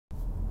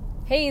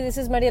Hey, this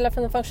is Mariela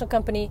from the Functional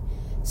Company.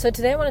 So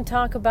today I want to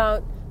talk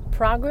about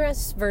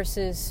progress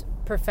versus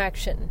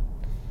perfection.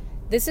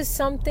 This is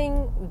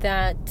something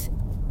that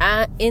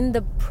in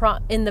the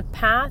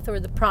path or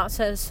the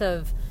process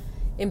of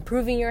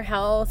improving your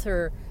health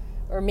or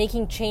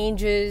making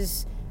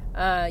changes,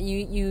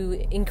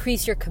 you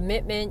increase your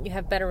commitment. You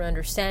have better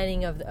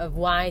understanding of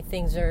why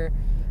things are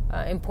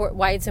important.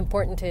 Why it's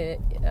important to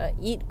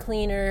eat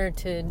cleaner,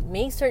 to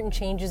make certain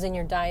changes in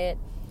your diet.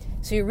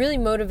 So you're really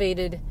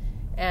motivated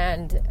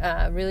and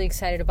really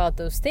excited about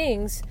those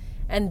things.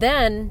 And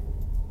then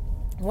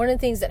one of the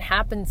things that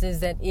happens is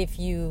that if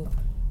you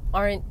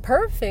aren't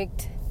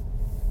perfect,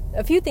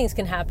 a few things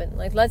can happen.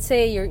 Like, let's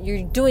say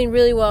you're doing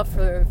really well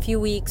for a few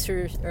weeks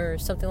or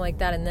something like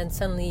that, and then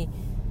suddenly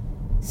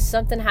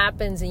something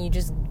happens and you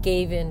just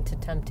gave in to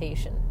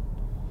temptation.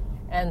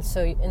 And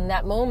so in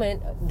that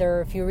moment, there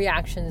are a few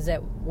reactions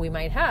that we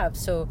might have.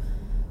 So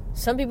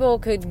some people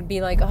could be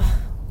like, oh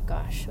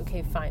gosh,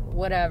 okay, fine,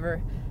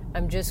 whatever.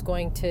 I'm just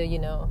going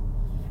to,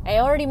 I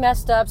already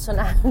messed up, so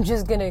now I'm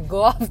just going to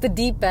go off the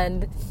deep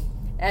end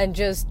and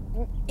just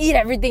eat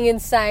everything in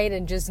sight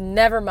and just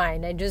never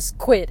mind. I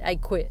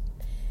quit.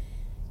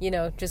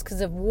 Just because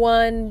of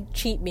one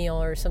cheat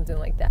meal or something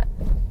like that.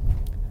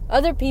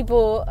 Other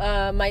people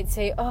might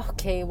say, oh,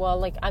 okay,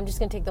 well, I'm just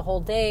going to take the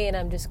whole day and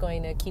I'm just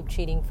going to keep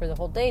cheating for the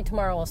whole day.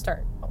 Tomorrow I'll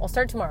start. I'll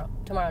start tomorrow.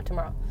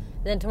 And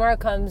then tomorrow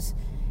comes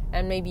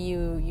and maybe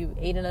you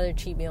ate another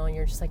cheat meal and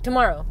you're just like,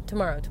 tomorrow.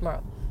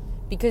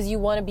 Because you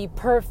want to be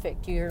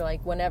perfect. You're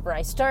like, whenever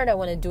I start, I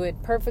want to do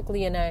it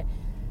perfectly and I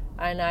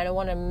don't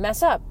want to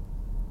mess up.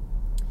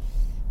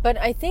 But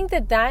I think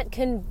that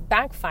can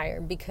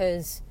backfire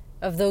because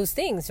of those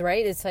things,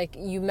 right? It's like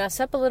you mess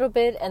up a little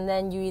bit and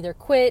then you either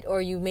quit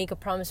or you make a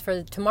promise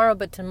for tomorrow,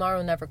 but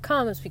tomorrow never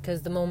comes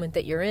because the moment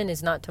that you're in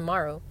is not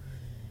tomorrow.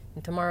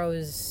 And tomorrow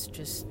is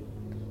just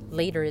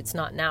later, it's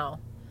not now.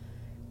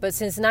 But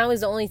since now is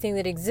the only thing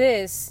that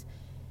exists,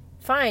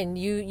 fine,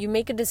 you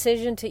make a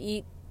decision to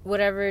eat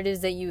whatever it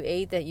is that you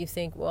ate that you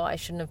think, well, I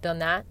shouldn't have done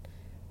that.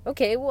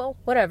 Okay, well,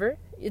 whatever.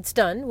 It's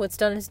done. What's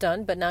done is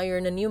done. But now you're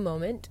in a new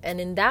moment. And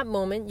in that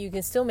moment, you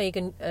can still make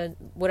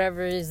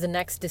whatever is the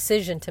next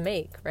decision to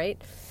make, right?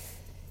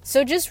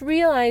 So just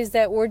realize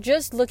that we're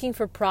just looking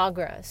for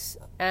progress.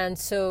 And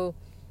so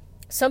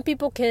some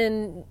people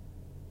can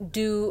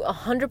do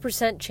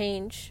 100%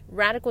 change,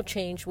 radical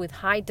change with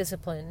high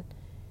discipline.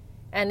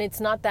 And it's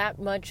not that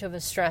much of a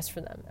stress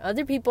for them.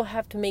 Other people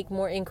have to make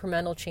more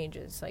incremental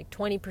changes, like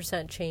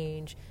 20%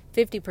 change,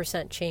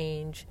 50%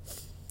 change,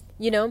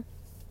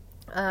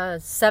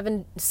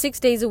 6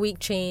 days a week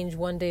change,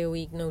 1 day a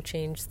week, no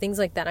change, things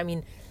like that. I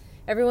mean,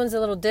 everyone's a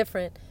little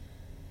different.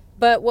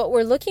 But what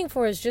we're looking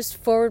for is just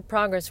forward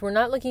progress. We're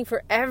not looking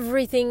for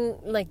everything,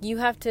 like you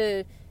have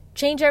to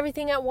change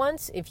everything at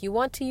once. If you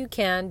want to, you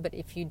can, but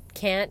if you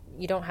can't,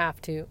 you don't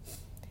have to.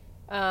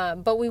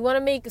 But we want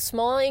to make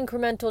small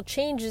incremental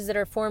changes that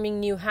are forming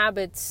new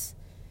habits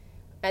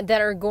and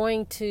that are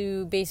going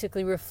to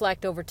basically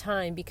reflect over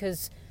time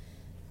because,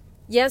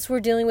 yes,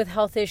 we're dealing with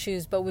health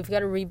issues, but we've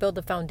got to rebuild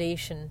the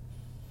foundation.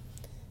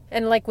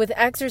 And like with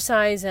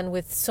exercise and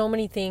with so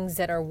many things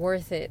that are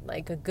worth it,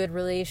 like a good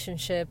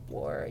relationship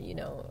or,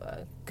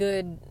 a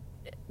good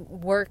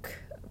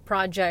work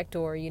project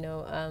or,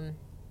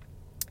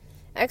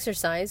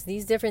 exercise,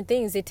 these different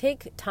things, they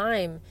take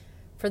time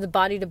for the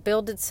body to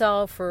build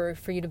itself or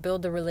for you to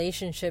build the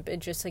relationship.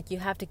 It's just like you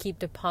have to keep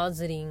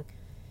depositing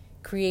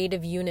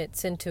creative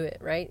units into it,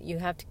 right? You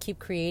have to keep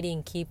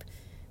creating, keep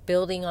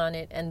building on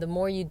it. And the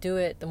more you do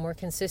it, the more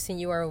consistent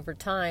you are over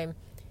time.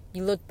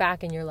 You look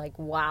back and you're like,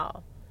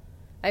 wow,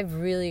 I've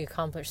really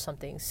accomplished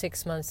something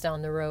 6 months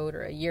down the road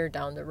or a year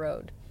down the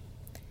road.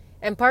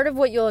 And part of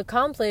what you'll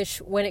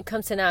accomplish when it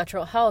comes to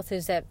natural health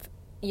is that,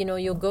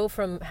 you'll go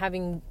from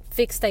having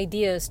fixed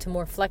ideas to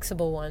more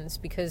flexible ones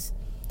because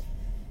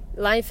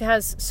life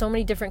has so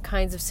many different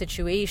kinds of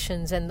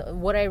situations,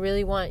 and what I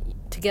really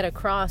want to get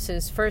across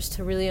is first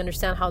to really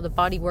understand how the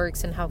body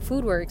works and how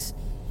food works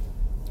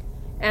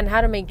and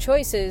how to make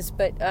choices.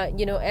 But,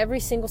 every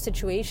single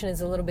situation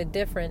is a little bit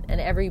different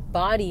and every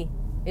body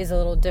is a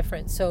little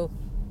different. So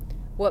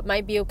what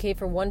might be okay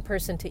for one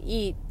person to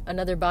eat,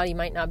 another body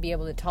might not be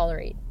able to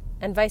tolerate,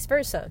 and vice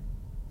versa.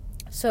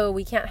 So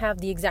we can't have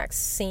the exact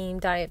same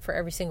diet for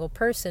every single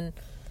person,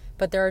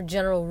 but there are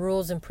general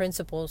rules and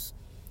principles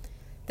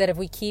that if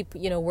we keep,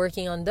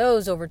 working on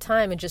those over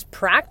time and just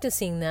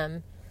practicing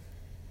them,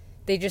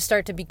 they just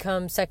start to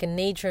become second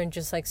nature and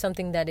just like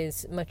something that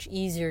is much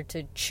easier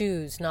to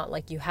choose, not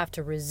like you have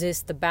to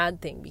resist the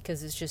bad thing,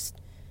 because it's just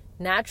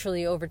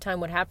naturally over time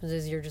what happens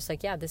is you're just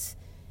like, yeah, this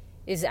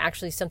is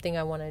actually something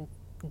I want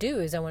to do,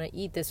 is I want to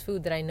eat this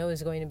food that I know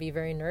is going to be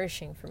very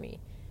nourishing for me.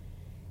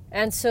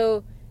 And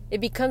so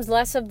it becomes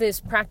less of this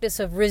practice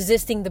of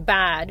resisting the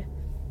bad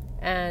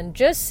and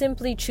just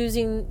simply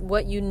choosing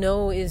what you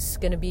know is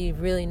going to be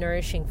really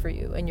nourishing for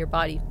you and your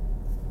body.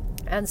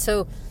 And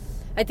so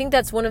I think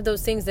that's one of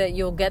those things that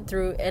you'll get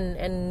through.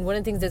 And one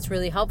of the things that's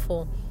really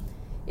helpful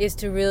is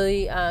to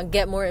really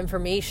get more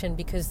information,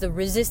 because the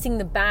resisting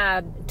the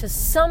bad to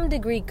some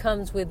degree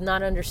comes with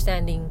not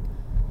understanding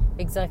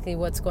exactly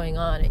what's going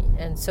on.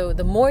 And so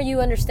the more you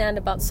understand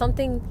about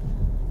something,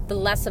 the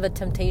less of a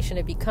temptation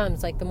it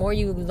becomes. Like the more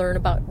you learn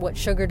about what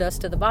sugar does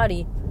to the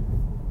body,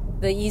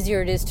 the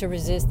easier it is to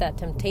resist that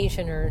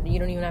temptation. Or you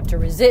don't even have to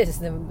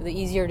resist. The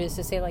easier it is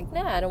to say like,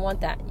 nah, I don't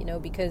want that,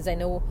 because I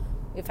know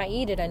if I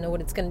eat it, I know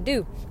what it's going to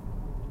do.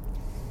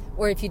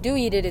 Or if you do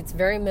eat it, it's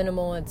very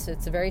minimal, it's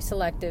very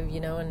selective,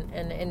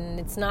 and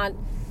it's not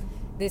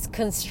this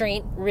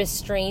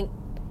restraint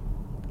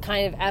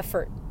kind of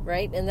effort,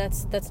 right? And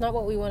that's not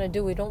what we want to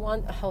do. We don't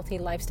want a healthy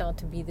lifestyle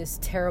to be this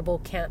terrible,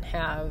 can't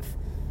have,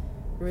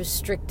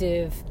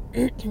 restrictive,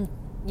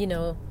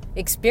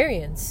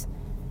 experience.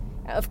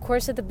 Of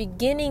course, at the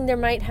beginning, there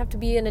might have to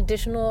be an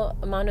additional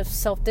amount of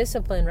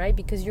self-discipline, right?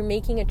 Because you're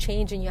making a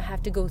change and you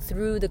have to go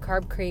through the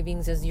carb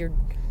cravings as you're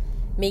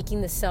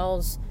making the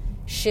cells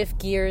shift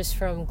gears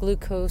from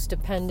glucose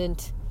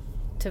dependent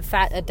to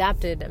fat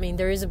adapted. I mean,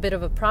 there is a bit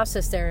of a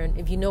process there, and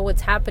if you know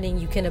what's happening,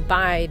 you can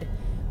abide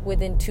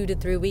within 2 to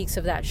 3 weeks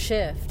of that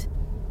shift,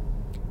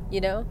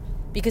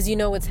 because you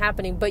know what's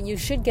happening. But you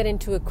should get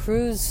into a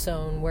cruise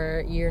zone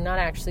where you're not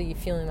actually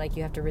feeling like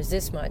you have to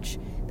resist much.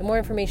 The more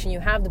information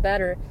you have, the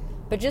better.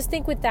 But just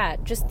think with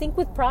that. Just think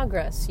with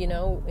progress,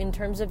 in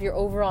terms of your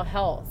overall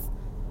health.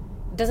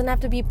 It doesn't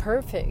have to be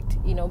perfect.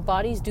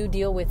 Bodies do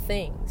deal with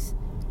things.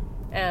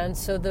 And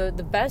so the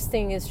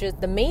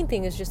main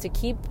thing is just to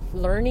keep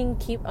learning,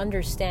 keep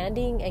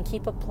understanding, and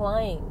keep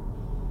applying.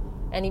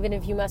 And even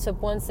if you mess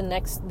up once,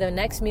 the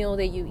next meal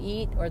that you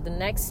eat, or the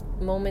next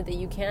moment that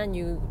you can,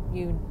 you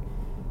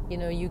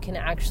can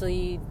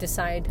actually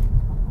decide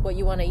what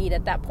you want to eat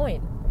at that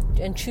point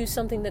and choose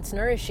something that's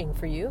nourishing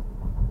for you.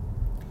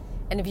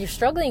 And if you're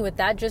struggling with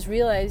that, just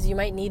realize you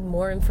might need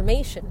more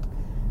information.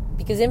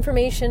 Because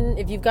information,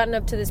 if you've gotten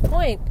up to this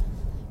point,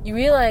 you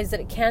realize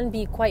that it can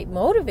be quite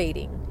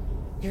motivating.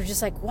 You're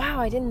just like, wow,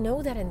 I didn't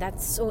know that, and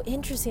that's so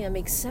interesting, that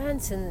makes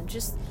sense, and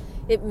just,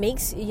 it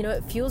makes,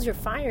 it fuels your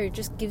fire. It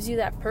just gives you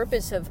that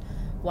purpose of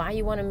why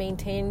you want to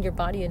maintain your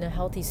body in a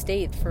healthy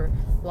state for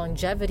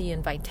longevity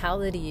and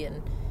vitality,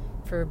 and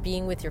for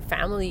being with your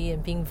family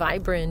and being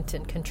vibrant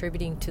and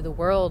contributing to the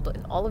world,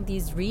 and all of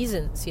these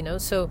reasons,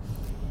 so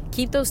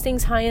keep those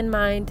things high in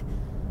mind,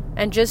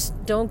 and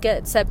just don't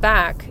get set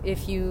back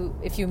if you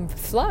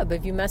flub,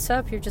 if you mess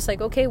up. You're just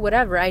like, okay,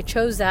 whatever, I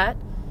chose that,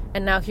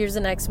 and now here's the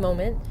next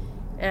moment.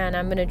 And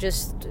I'm going to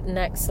just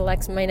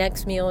select my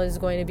next meal is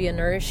going to be a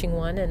nourishing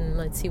one, and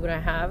let's see what I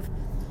have,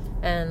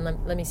 and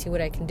let me see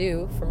what I can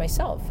do for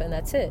myself, and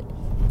that's it.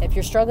 If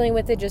you're struggling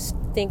with it, just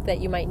think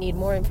that you might need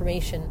more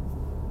information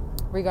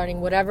regarding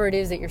whatever it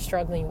is that you're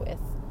struggling with.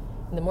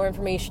 And the more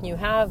information you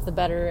have, the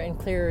better and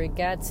clearer it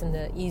gets, and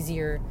the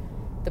easier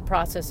the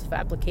process of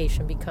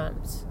application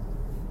becomes.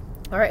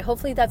 All right,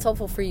 hopefully that's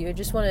helpful for you. I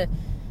just want to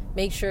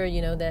make sure,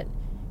 that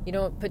you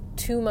don't put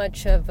too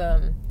much of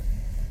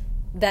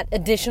that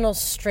additional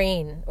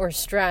strain or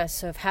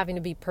stress of having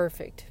to be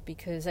perfect,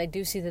 because I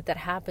do see that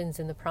happens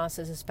in the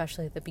process,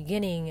 especially at the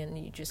beginning, and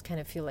you just kind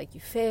of feel like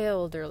you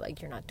failed, or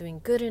like you're not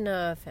doing good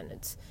enough,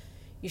 and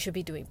you should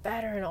be doing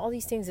better, and all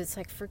these things. It's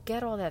like,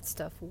 forget all that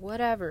stuff,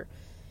 whatever.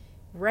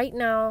 Right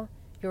now,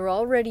 you're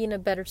already in a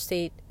better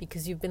state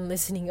because you've been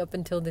listening up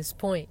until this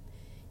point.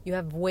 You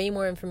have way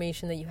more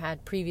information than you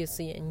had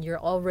previously, and you're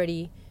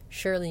already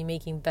surely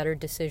making better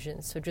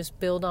decisions. So just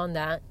build on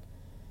that.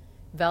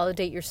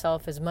 Validate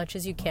yourself as much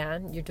as you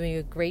can. You're doing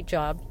a great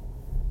job.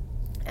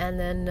 And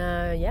then,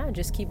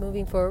 just keep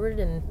moving forward,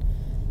 and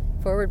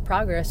forward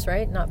progress,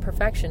 right? Not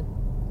perfection.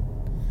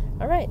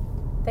 All right.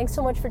 Thanks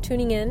so much for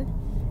tuning in,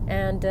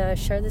 and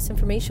share this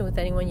information with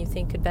anyone you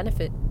think could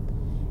benefit.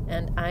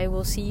 And I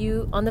will see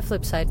you on the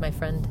flip side, my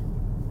friend.